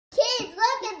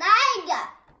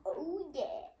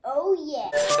Yeah.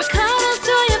 Ricardo's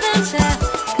Toy Adventure.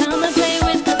 Come and play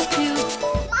with us too.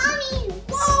 Mommy,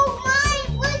 whoa, mine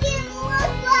wouldn't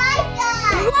look like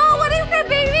that. Whoa, what is that,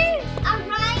 baby? A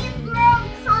Ryan Girl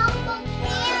combo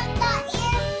Panda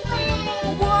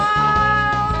airplane.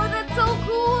 Wow, that's so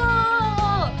cool.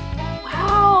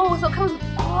 Wow, so it comes with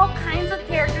all kinds of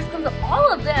characters. It comes with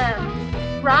all of them,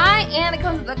 right? And it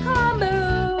comes with a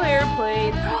combo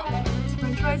airplane. There's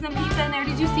french fries and pizza in there.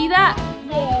 Did you see that?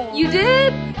 Yeah. You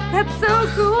did? That's so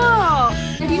cool.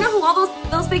 And do you know who all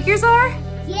those figures are?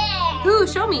 Yeah. Who?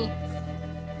 Show me.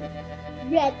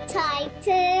 Red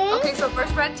Titan. Okay, so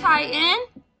first Red Titan.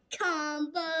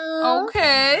 Combo.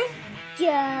 Okay.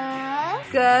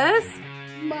 Gus. Gus.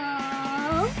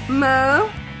 Mo.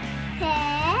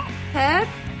 Peck.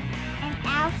 And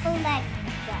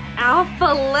alfalexa.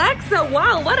 Alfalexa.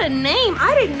 Wow, what a name.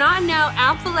 I did not know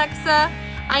Alfalexa.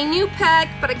 I knew Peck,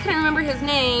 but I couldn't remember his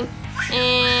name.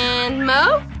 And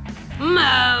Mo?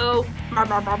 Mo.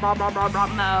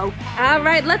 Mo. All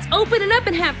right, let's open it up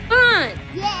and have fun.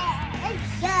 Yeah, let's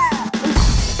go.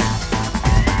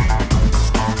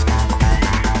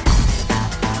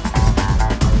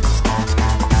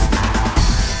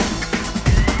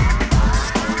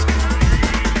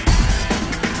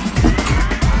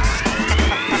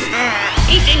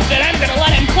 He thinks that I'm gonna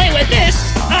let him play with this.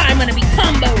 I'm gonna be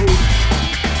comboed.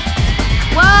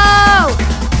 Whoa!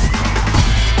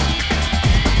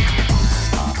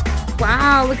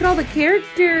 Wow, look at all the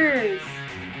characters.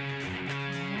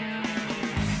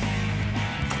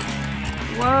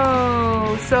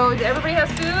 Whoa, so everybody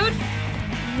has food?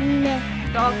 No.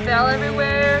 Dog fell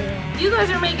everywhere. You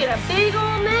guys are making a big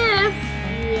old mess.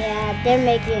 Yeah, they're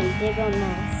making a big old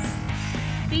mess.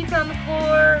 Pizza on the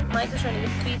floor. Micah's trying to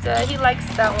get the pizza. He likes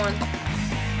that one.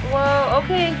 Whoa,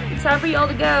 okay, it's time for y'all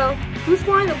to go. Who's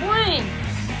flying the plane?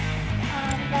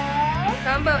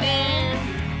 Combo and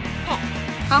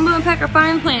Combo and Peck are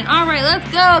flying the plane. All right, let's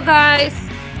go, guys.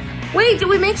 Wait, did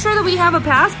we make sure that we have a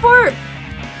passport?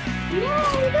 No, we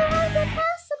don't have the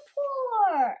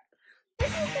passport. This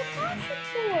is the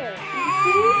passport.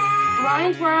 See?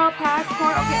 Ryan's World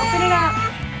passport. Okay, open it up.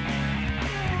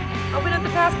 Open up the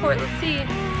passport. Let's see.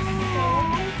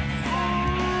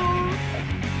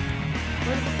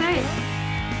 What does it say?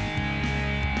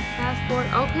 Passport.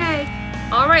 Okay.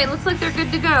 All right. Looks like they're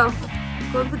good to go.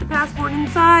 Go and put the passport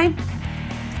inside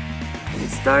and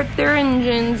start their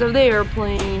engines of the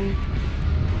airplane.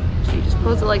 So you just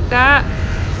close it like that,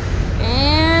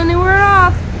 and we're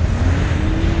off.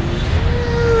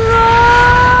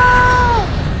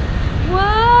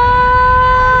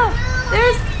 Whoa!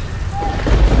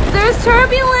 There's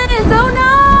turbulence. Oh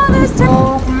no! There's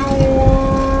turbulence.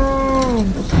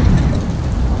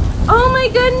 Oh my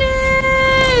goodness!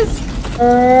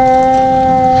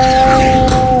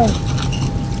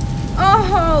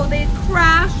 Oh, they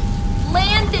crashed,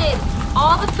 landed.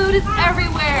 All the food is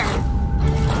everywhere.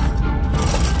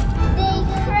 They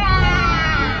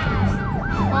crashed.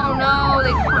 Oh no,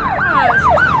 they crashed.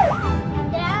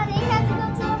 Now they have to go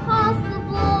to the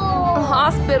hospital. The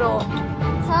hospital.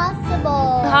 Hospital.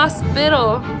 The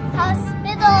hospital.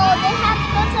 Hospital. They have to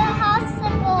go to the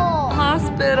hospital.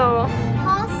 Hospital.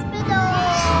 Hospital.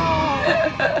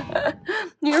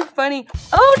 You're funny.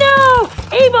 Oh no!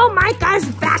 Evil Micah's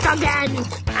back again!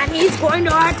 And he's going to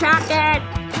attack it!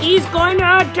 He's going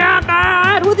to attack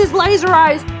it with his laser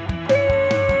eyes!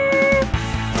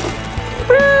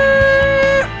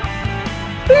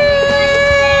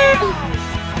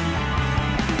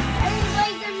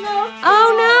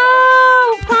 Oh no!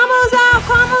 Combo's out!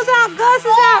 Combo's out! Gus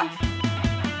is out!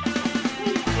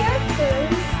 3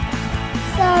 characters.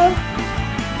 So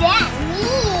that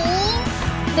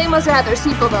means They must have had their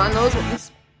seatbelt on, those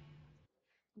ones.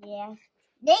 yeah,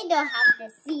 they don't have the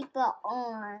seatbelt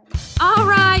on.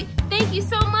 Alright, thank you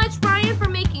so much, Ryan, for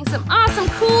making some awesome,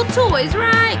 cool toys,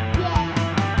 right?